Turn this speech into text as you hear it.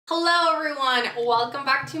Hello everyone, welcome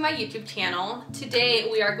back to my YouTube channel. Today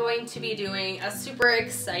we are going to be doing a super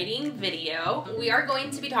exciting video. We are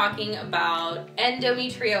going to be talking about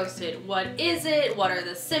endometriosis. What is it? What are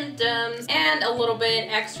the symptoms? And a little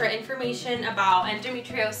bit extra information about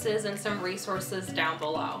endometriosis and some resources down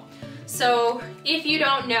below. So if you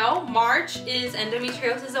don't know, March is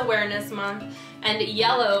Endometriosis Awareness Month and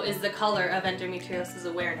yellow is the color of endometriosis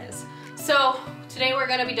awareness. So today we're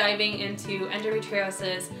going to be diving into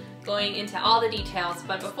endometriosis, going into all the details,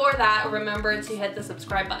 but before that, remember to hit the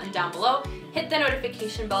subscribe button down below, hit the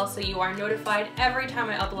notification bell so you are notified every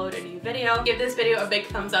time I upload a new video. Give this video a big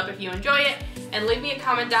thumbs up if you enjoy it, and leave me a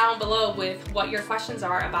comment down below with what your questions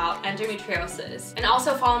are about endometriosis. And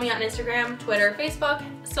also follow me on Instagram, Twitter, Facebook,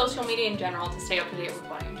 social media in general to stay up to date with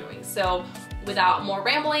what I'm doing. So without more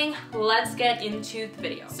rambling, let's get into the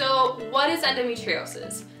video. So what is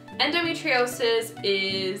endometriosis? Endometriosis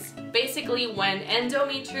is basically when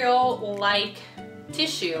endometrial-like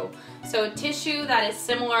tissue, so tissue that is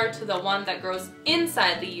similar to the one that grows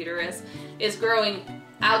inside the uterus, is growing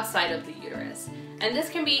outside of the uterus. And this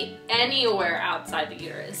can be anywhere outside the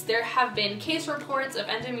uterus. There have been case reports of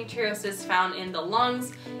endometriosis found in the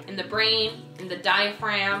lungs, in the brain, in the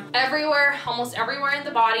diaphragm, everywhere, almost everywhere in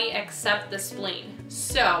the body except the spleen.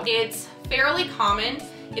 So it's fairly common.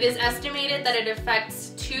 It is estimated that it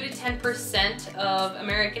affects 2 to 10% of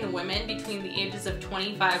American women between the ages of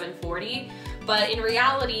 25 and 40, but in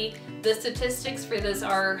reality, the statistics for this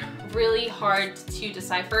are really hard to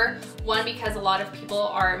decipher. One, because a lot of people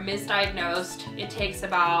are misdiagnosed. It takes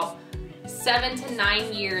about 7 to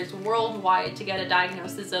 9 years worldwide to get a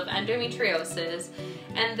diagnosis of endometriosis.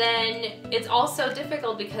 And then it's also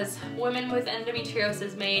difficult because women with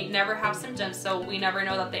endometriosis may never have symptoms, so we never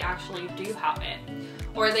know that they actually do have it.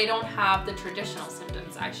 Or they don't have the traditional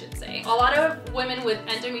symptoms, I should say. A lot of women with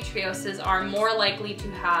endometriosis are more likely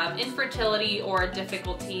to have infertility or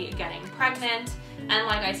difficulty getting pregnant. And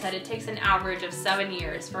like I said, it takes an average of 7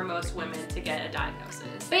 years for most women to get a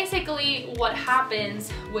diagnosis. Basically, what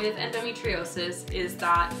happens with endometriosis is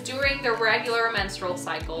that during the regular menstrual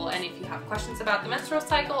cycle, and if you have questions about the menstrual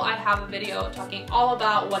cycle, I have a video talking all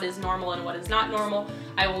about what is normal and what is not normal.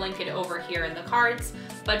 I will link it over here in the cards.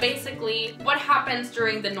 But basically, what happens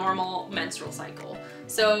during the normal menstrual cycle?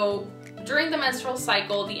 So during the menstrual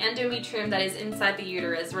cycle, the endometrium that is inside the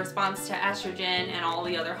uterus responds to estrogen and all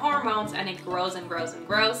the other hormones, and it grows and grows and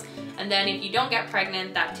grows. And then if you don't get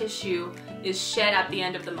pregnant, that tissue is shed at the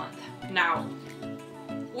end of the month. Now,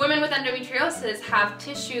 women with endometriosis have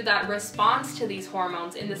tissue that responds to these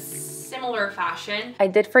hormones in this similar fashion. I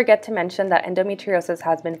did forget to mention that endometriosis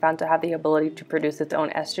has been found to have the ability to produce its own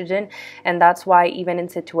estrogen, and that's why even in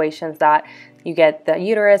situations that you get the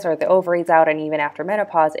uterus or the ovaries out and even after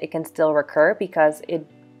menopause, it can still recur because it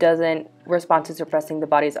doesn't respond to suppressing the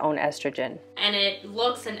body's own estrogen. And it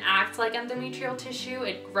looks and acts like endometrial tissue.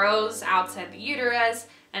 It grows outside the uterus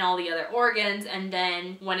and all the other organs, and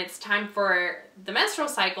then when it's time for the menstrual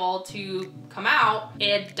cycle to come out,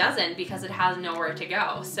 it doesn't because it has nowhere to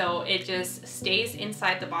go. So it just stays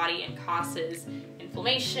inside the body and causes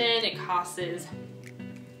inflammation, it causes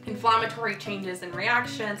inflammatory changes and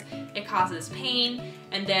reactions, it causes pain,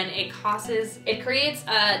 and then it creates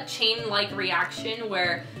a chain-like reaction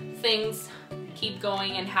where things keep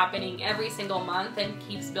going and happening every single month and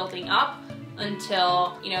keeps building up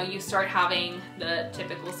until, you start having the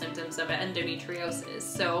typical symptoms of endometriosis.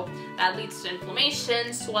 So that leads to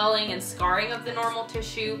inflammation, swelling, and scarring of the normal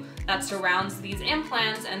tissue that surrounds these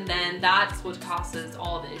implants, and then that's what causes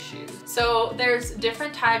all the issues. So there's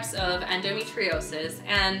different types of endometriosis,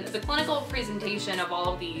 and the clinical presentation of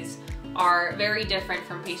all of these are very different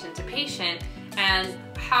from patient to patient, and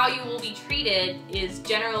how you will be treated is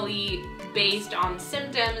generally based on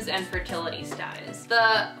symptoms and fertility status.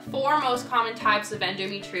 The 4 most common types of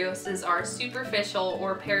endometriosis are superficial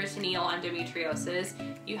or peritoneal endometriosis,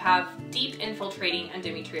 you have deep infiltrating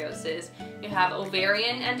endometriosis, you have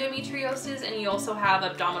ovarian endometriosis, and you also have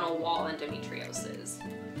abdominal wall endometriosis.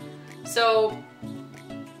 So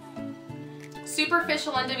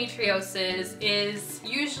superficial endometriosis is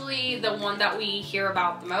usually the one that we hear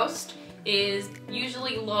about the most.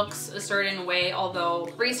 Usually looks a certain way, although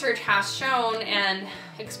research has shown and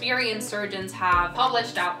experienced surgeons have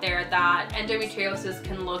published out there that endometriosis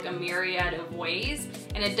can look a myriad of ways,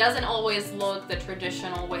 and it doesn't always look the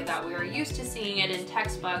traditional way that we are used to seeing it in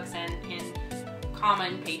textbooks and in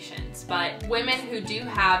common patients. But women who do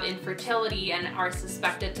have infertility and are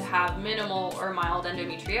suspected to have minimal or mild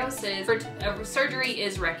endometriosis, surgery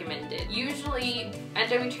is recommended. Usually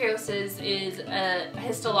endometriosis is a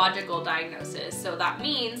histological diagnosis, so that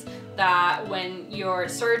means that when your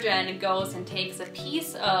surgeon goes and takes a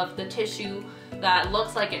piece of the tissue that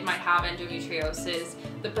looks like it might have endometriosis,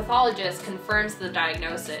 the pathologist confirms the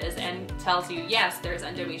diagnosis and tells you, yes, there's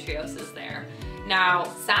endometriosis there. Now,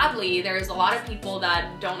 sadly, there's a lot of people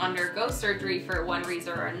that don't undergo surgery for one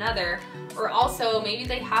reason or another, or also maybe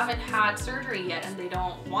they haven't had surgery yet and they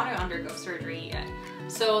don't want to undergo surgery yet.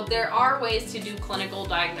 So there are ways to do clinical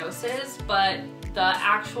diagnosis, but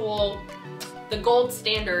the gold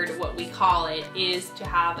standard, what we call it, is to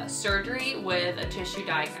have a surgery with a tissue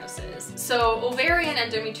diagnosis. So ovarian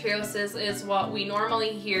endometriosis is what we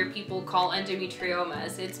normally hear people call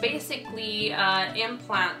endometriomas. It's basically an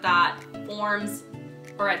implant that forms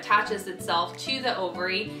or attaches itself to the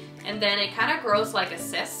ovary, and then it kind of grows like a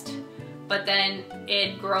cyst, but then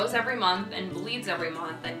it grows every month and bleeds every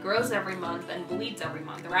month and grows every month and bleeds every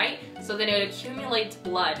month, right? So then it accumulates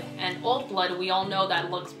blood, and old blood, we all know that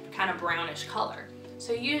looks kind of brownish color.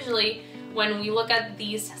 So usually when we look at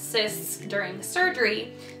these cysts during the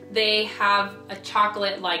surgery, they have a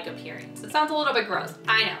chocolate-like appearance. It sounds a little bit gross,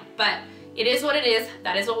 I know, but it is what it is.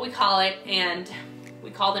 That is what we call it, and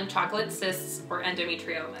we call them chocolate cysts or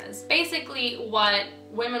endometriomas. Basically, what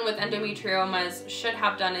women with endometriomas should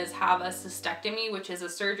have done is have a cystectomy, which is a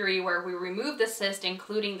surgery where we remove the cyst,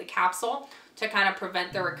 including the capsule, to kind of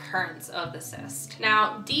prevent the recurrence of the cyst.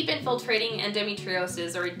 Now, deep infiltrating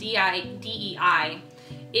endometriosis, or DEI,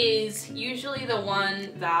 is usually the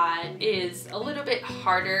one that is a little bit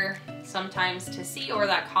harder sometimes to see, or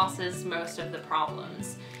that causes most of the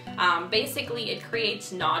problems. Basically, it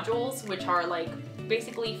creates nodules, which are like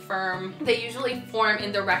basically firm. They usually form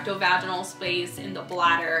in the rectovaginal space, in the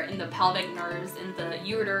bladder, in the pelvic nerves, in the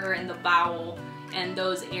ureter, in the bowel, and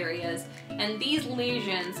those areas. And these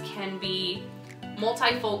lesions can be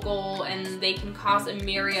multifocal and they can cause a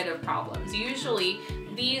myriad of problems. Usually,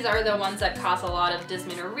 these are the ones that cause a lot of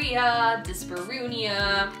dysmenorrhea,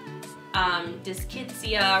 dyspareunia,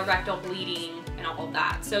 dyschizia, rectal bleeding, and all of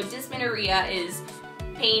that. So dysmenorrhea is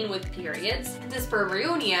pain with periods.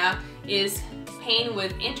 Dyspareunia is pain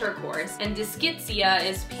with intercourse, and dyschizia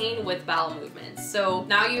is pain with bowel movements. So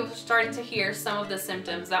now you're starting to hear some of the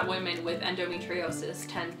symptoms that women with endometriosis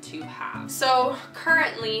tend to have. So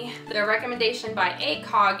currently, the recommendation by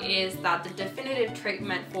ACOG is that the definitive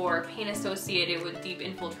treatment for pain associated with deep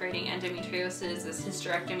infiltrating endometriosis is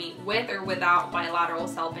hysterectomy with or without bilateral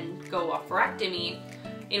salpingo-oophorectomy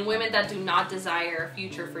in women that do not desire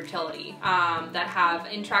future fertility, that have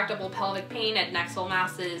intractable pelvic pain, adnexal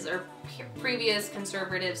masses, or previous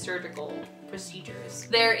conservative surgical procedures.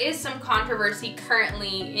 There is some controversy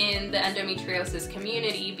currently in the endometriosis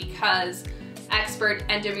community because expert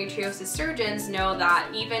endometriosis surgeons know that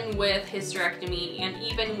even with hysterectomy and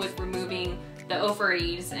even with removing the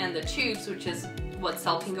ovaries and the tubes, which is what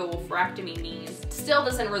salpingo-oophorectomy means, still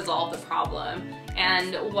doesn't resolve the problem.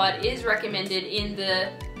 And what is recommended in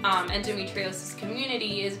the endometriosis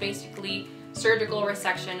community is basically surgical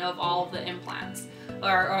resection of all of the implants,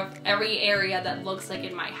 or of every area that looks like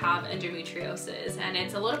it might have endometriosis. And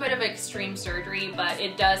it's a little bit of extreme surgery, but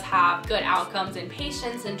it does have good outcomes in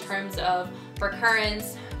patients in terms of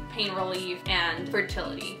recurrence, pain relief, and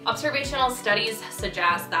fertility. Observational studies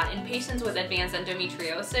suggest that in patients with advanced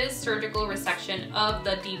endometriosis, surgical resection of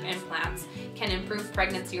the deep implants can improve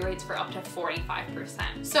pregnancy rates for up to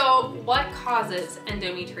 45%. So what causes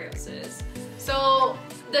endometriosis? So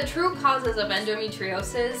the true causes of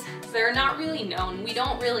endometriosis, they're not really known. We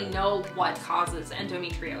don't really know what causes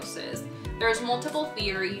endometriosis. There's multiple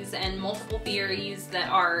theories, and multiple theories that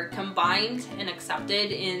are combined and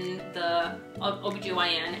accepted in the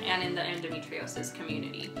ObGyn and in the endometriosis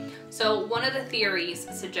community. So one of the theories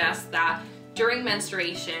suggests that during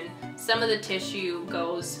menstruation, some of the tissue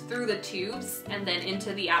goes through the tubes and then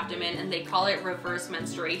into the abdomen, and they call it reverse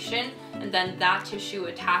menstruation, and then that tissue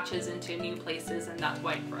attaches into new places, and that's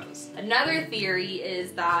why it grows. Another theory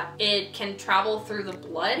is that it can travel through the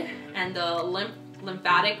blood and the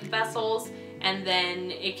lymphatic vessels, and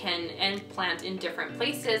then it can implant in different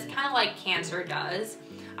places, kind of like cancer does.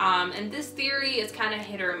 And this theory is kind of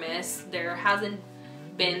hit or miss. There hasn't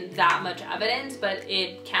been that much evidence, but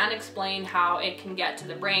it can explain how it can get to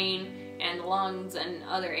the brain and lungs and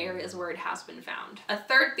other areas where it has been found. A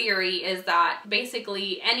third theory is that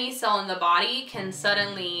basically any cell in the body can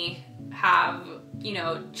suddenly have, you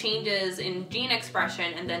know, changes in gene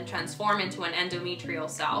expression and then transform into an endometrial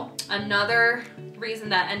cell. Another reason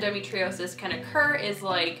that endometriosis can occur is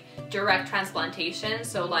like direct transplantation.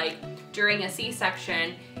 So like during a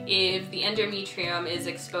C-section, if the endometrium is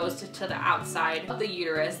exposed to the outside of the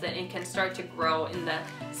uterus, then it can start to grow in the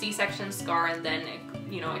C-section scar, and then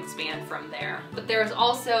expand from there. But there's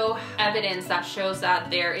also evidence that shows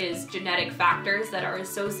that there is genetic factors that are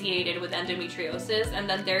associated with endometriosis, and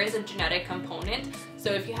then there is a genetic component.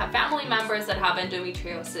 So if you have family members that have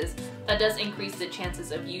endometriosis, that does increase the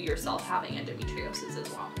chances of you yourself having endometriosis as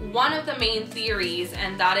well. One of the main theories,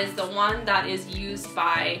 and that is the one that is used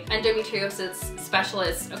by endometriosis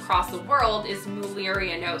specialists across the world, is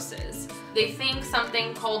mellerianosis. They think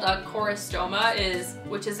something called a choristoma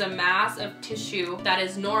which is a mass of tissue that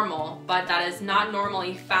is normal, but that is not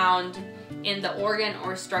normally found in the organ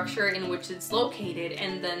or structure in which it's located,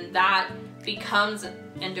 and then that becomes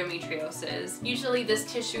endometriosis. Usually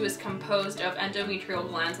this tissue is composed of endometrial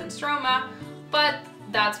glands and stroma, but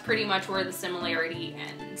that's pretty much where the similarity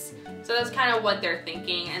ends. So that's kind of what they're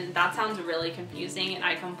thinking, and that sounds really confusing, and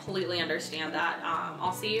I completely understand that.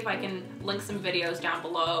 I'll see if I can link some videos down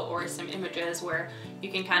below or some images where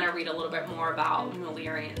you can kind of read a little bit more about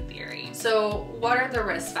Müllerian theory. So what are the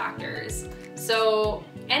risk factors? So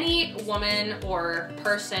any woman or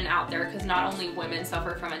person out there, because not only women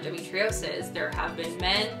suffer from endometriosis, there have been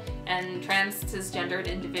men and trans cisgendered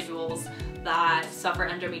individuals that suffer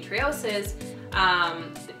endometriosis.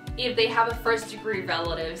 If they have a first-degree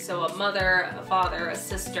relative, so a mother, a father, a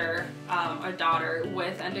sister, a daughter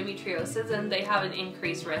with endometriosis, then they have an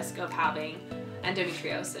increased risk of having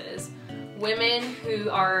endometriosis. Women who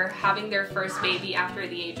are having their first baby after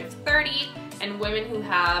the age of 30, and women who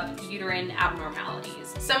have uterine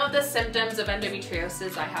abnormalities. Some of the symptoms of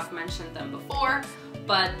endometriosis, I have mentioned them before,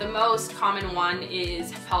 but the most common one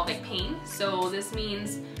is pelvic pain. So this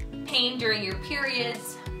means pain during your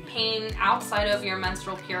periods, pain outside of your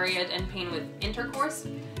menstrual period, and pain with intercourse,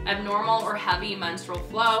 abnormal or heavy menstrual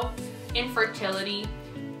flow, infertility,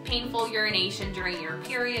 painful urination during your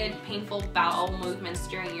period, painful bowel movements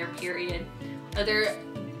during your period, other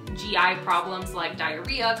GI problems like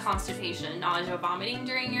diarrhea, constipation, nausea, vomiting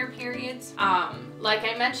during your periods. Like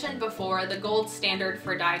I mentioned before, the gold standard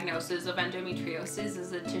for diagnosis of endometriosis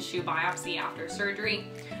is a tissue biopsy after surgery,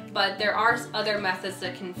 but there are other methods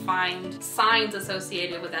that can find signs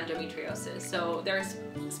associated with endometriosis. So there's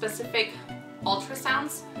specific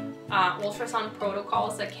ultrasounds, ultrasound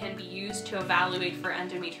protocols that can be used to evaluate for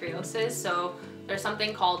endometriosis. So there's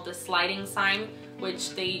something called the sliding sign,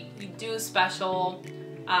 which they do special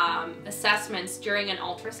assessments during an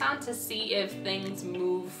ultrasound to see if things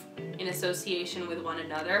move in association with one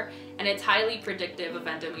another, and it's highly predictive of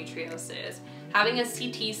endometriosis. Having a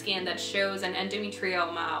CT scan that shows an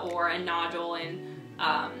endometrioma or a nodule in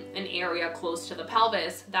an area close to the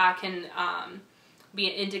pelvis, that can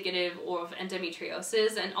be indicative of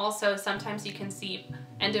endometriosis. And also sometimes you can see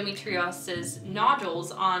endometriosis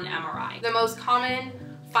nodules on MRI. The most common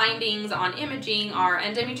findings on imaging are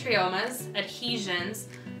endometriomas, adhesions,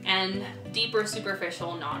 and deeper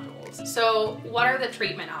superficial nodules. So what are the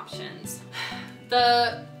treatment options?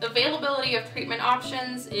 The availability of treatment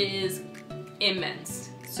options is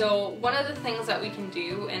immense. So one of the things that we can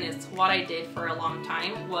do, and it's what I did for a long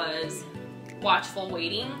time, was watchful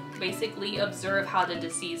waiting. Basically observe how the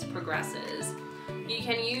disease progresses. You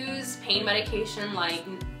can use pain medication like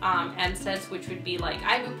NSAIDs, which would be like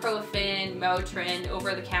ibuprofen, Motrin,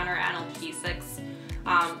 over-the-counter analgesics.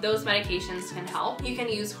 Those medications can help. You can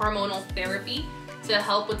use hormonal therapy to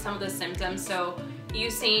help with some of the symptoms. So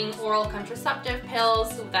using oral contraceptive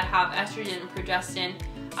pills that have estrogen and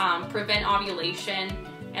progestin prevent ovulation,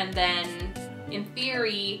 and then in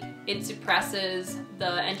theory it suppresses the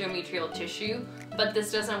endometrial tissue, but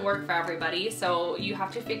this doesn't work for everybody, so you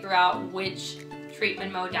have to figure out which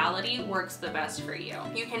treatment modality works the best for you.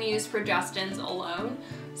 You can use progestins alone,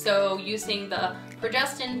 so using the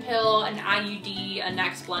progestin pill, an IUD, an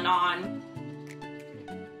Nexplanon.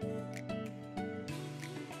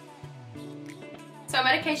 So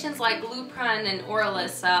medications like Lupron and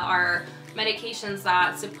Orilissa are medications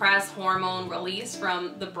that suppress hormone release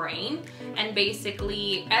from the brain, and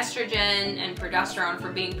basically estrogen and progesterone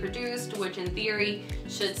from being produced, which in theory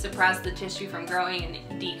should suppress the tissue from growing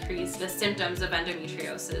and decrease the symptoms of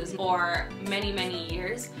endometriosis for many, many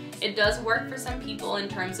years. It does work for some people in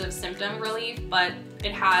terms of symptom relief, but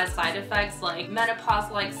it has side effects like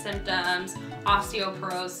menopause-like symptoms,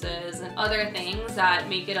 osteoporosis, and other things that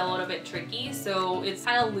make it a little bit tricky. So it's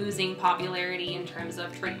kind of losing popularity in terms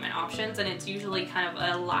of treatment options, and it's usually kind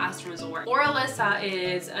of a last resort. Orilissa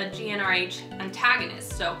is a GnRH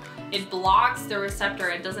antagonist, so it blocks the receptor.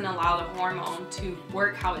 It doesn't allow the hormone to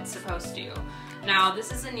work how it's supposed to. Now,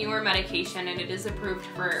 this is a newer medication, and it is approved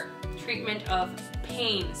for treatment of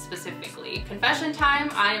pain specifically. Confession time,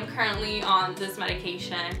 I am currently on this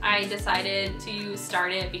medication. I decided to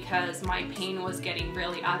start it because my pain was getting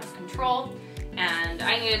really out of control and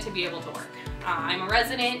I needed to be able to work. I'm a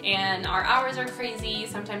resident and our hours are crazy.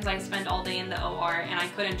 Sometimes I spend all day in the OR and I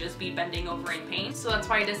couldn't just be bending over in pain. So that's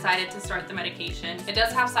why I decided to start the medication. It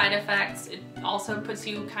does have side effects. It also puts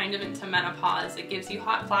you kind of into menopause. It gives you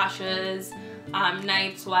hot flashes,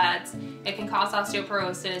 night sweats. It can cause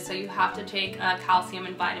osteoporosis, so you have to take a calcium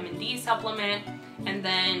and vitamin D supplement. And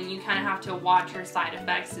then you kind of have to watch your side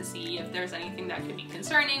effects to see if there's anything that could be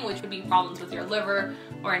concerning, which would be problems with your liver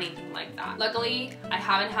or anything like that. Luckily, I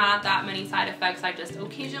haven't had that many side effects. I just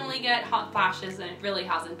occasionally get hot flashes and it really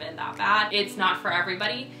hasn't been that bad. It's not for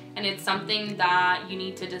everybody, and it's something that you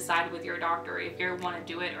need to decide with your doctor if you want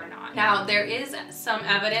to do it or not. Now, there is some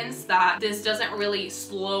evidence that this doesn't really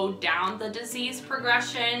slow down the disease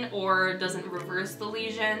progression or doesn't reverse the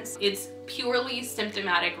lesions. It's purely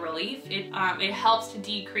symptomatic relief. It helps to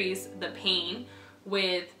decrease the pain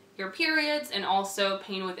with your periods and also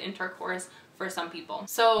pain with intercourse for some people.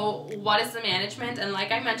 So what is the management? And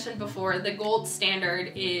like I mentioned before, the gold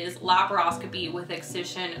standard is laparoscopy with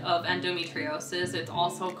excision of endometriosis. It's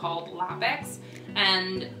also called LAPEX.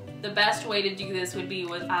 And the best way to do this would be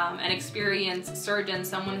with an experienced surgeon,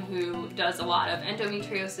 someone who does a lot of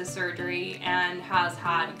endometriosis surgery and has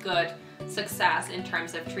had good success in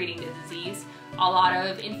terms of treating the disease. A lot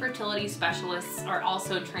of infertility specialists are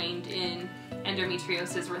also trained in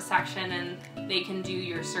endometriosis resection, and they can do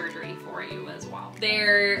your surgery for you as well.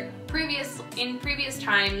 In previous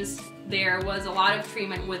times, there was a lot of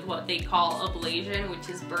treatment with what they call ablation, which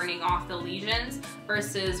is burning off the lesions,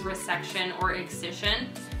 versus resection or excision.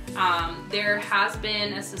 There has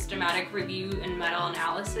been a systematic review and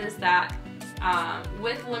meta-analysis that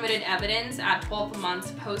with limited evidence at 12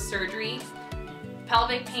 months post-surgery,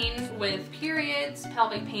 pelvic pain with periods,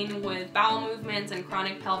 pelvic pain with bowel movements, and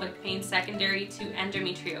chronic pelvic pain secondary to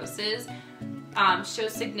endometriosis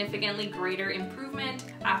shows significantly greater improvement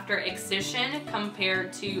after excision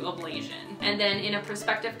compared to ablation. And then in a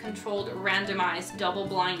prospective controlled randomized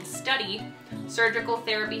double-blind study, surgical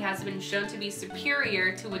therapy has been shown to be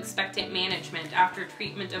superior to expectant management after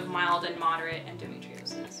treatment of mild and moderate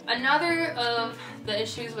endometriosis. Another of the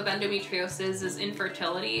issues with endometriosis is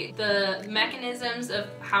infertility. The mechanisms of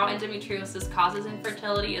how endometriosis causes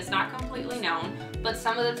infertility is not completely known, but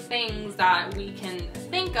some of the things that we can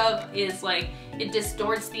think of is like it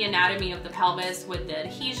distorts the anatomy of the pelvis with the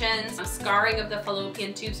adhesions, scarring of the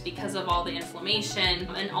fallopian tubes because of all the inflammation,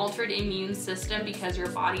 an altered immune system because your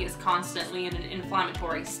body is constantly in an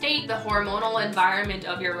inflammatory state, the hormonal environment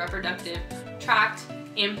of your reproductive tract,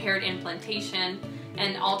 impaired implantation,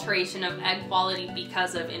 and alteration of egg quality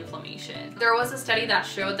because of inflammation. There was a study that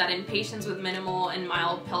showed that in patients with minimal and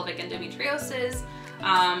mild pelvic endometriosis,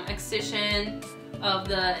 excision of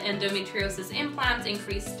the endometriosis implants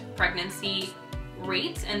increased pregnancy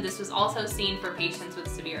rates, and this was also seen for patients with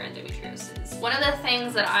severe endometriosis. One of the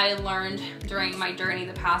things that I learned during my journey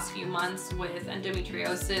the past few months with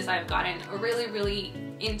endometriosis, I've gotten really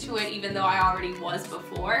into it even though I already was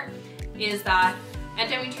before, is that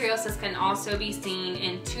endometriosis can also be seen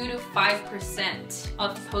in 2 to 5%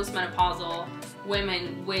 of postmenopausal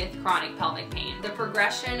women with chronic pelvic pain. The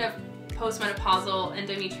progression of postmenopausal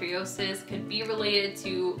endometriosis could be related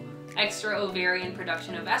to extra ovarian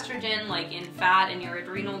production of estrogen, like in fat in your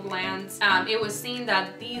adrenal glands. It was seen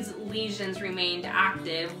that these lesions remained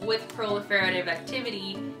active with proliferative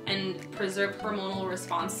activity and preserved hormonal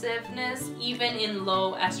responsiveness even in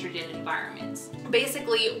low estrogen environments.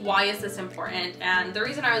 Basically, why is this important? And the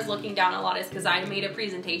reason I was looking down a lot is because I made a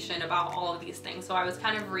presentation about all of these things, so I was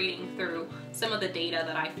kind of reading through some of the data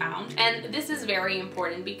that I found. And this is very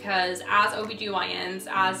important because as OBGYNs,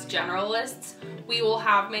 as generalists, we will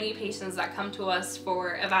have many patients that come to us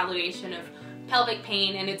for evaluation of pelvic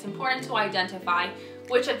pain, and it's important to identify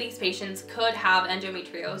which of these patients could have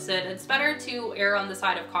endometriosis. It's better to err on the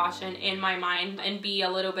side of caution in my mind and be a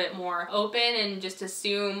little bit more open and just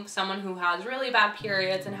assume someone who has really bad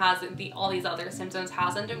periods and has all these other symptoms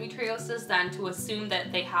has endometriosis than to assume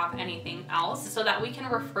that they have anything else, so that we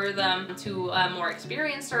can refer them to a more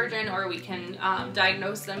experienced surgeon, or we can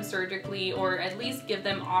diagnose them surgically, or at least give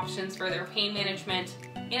them options for their pain management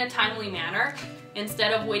in a timely manner,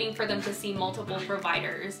 instead of waiting for them to see multiple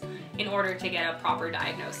providers in order to get a proper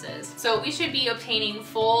diagnosis. So we should be obtaining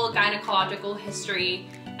full gynecological history,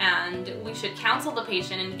 and we should counsel the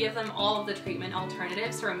patient and give them all of the treatment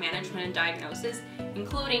alternatives for management and diagnosis,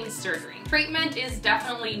 including surgery. Treatment is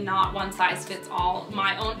definitely not one size fits all.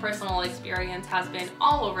 My own personal experience has been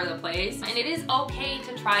all over the place, and it is okay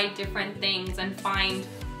to try different things and find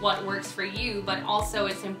what works for you, but also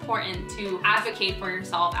it's important to advocate for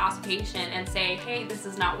yourself as a patient and say, hey, this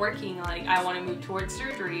is not working, like I want to move towards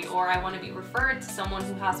surgery, or I want to be referred to someone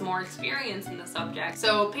who has more experience in the subject.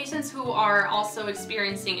 So patients who are also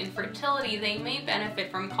experiencing infertility, they may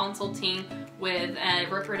benefit from consulting with a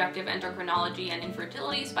reproductive endocrinology and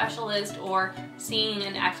infertility specialist, or seeing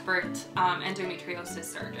an expert endometriosis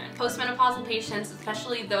surgeon. Postmenopausal patients,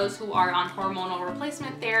 especially those who are on hormonal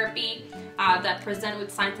replacement therapy that present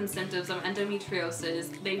with signs and symptoms of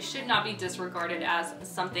endometriosis, they should not be disregarded as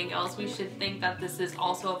something else. We should think that this is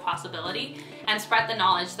also a possibility and spread the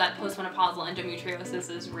knowledge that postmenopausal endometriosis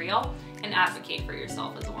is real, and advocate for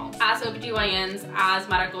yourself as well. As OBGYNs, as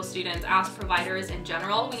medical students, as providers in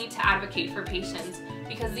general, we need to advocate for patients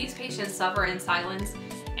because these patients suffer in silence,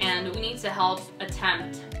 and we need to help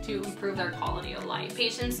attempt to improve their quality of life.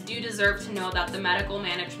 Patients do deserve to know that the medical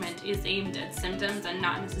management is aimed at symptoms and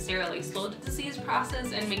not necessarily slow the disease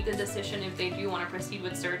process, and make the decision if they do want to proceed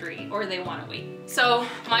with surgery or they want to wait. So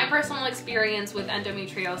my personal experience with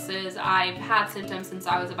endometriosis, I've had symptoms since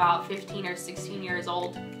I was about 15 or 16 years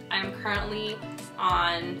old. I'm currently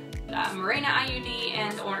on Mirena IUD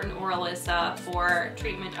and Oralisa for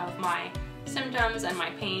treatment of my symptoms and my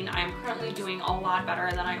pain. I'm currently doing a lot better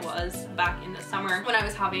than I was back in the summer when I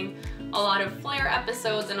was having a lot of flare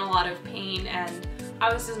episodes and a lot of pain, and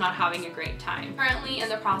I was just not having a great time. Currently in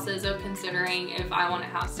the process of considering if I want to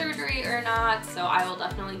have surgery or not, so I will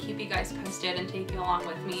definitely keep you guys posted and take you along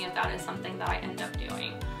with me if that is something that I end up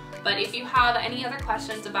doing. But if you have any other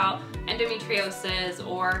questions about endometriosis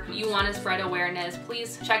or you want to spread awareness,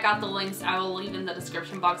 please check out the links I will leave in the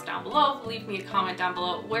description box down below. Leave me a comment down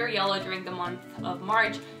below. Wear yellow during the month of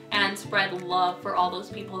March and spread love for all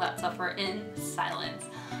those people that suffer in silence.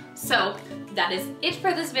 So that is it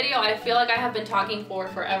for this video. I feel like I have been talking for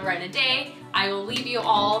forever and a day. I will leave you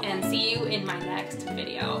all and see you in my next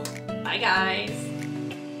video. Bye guys.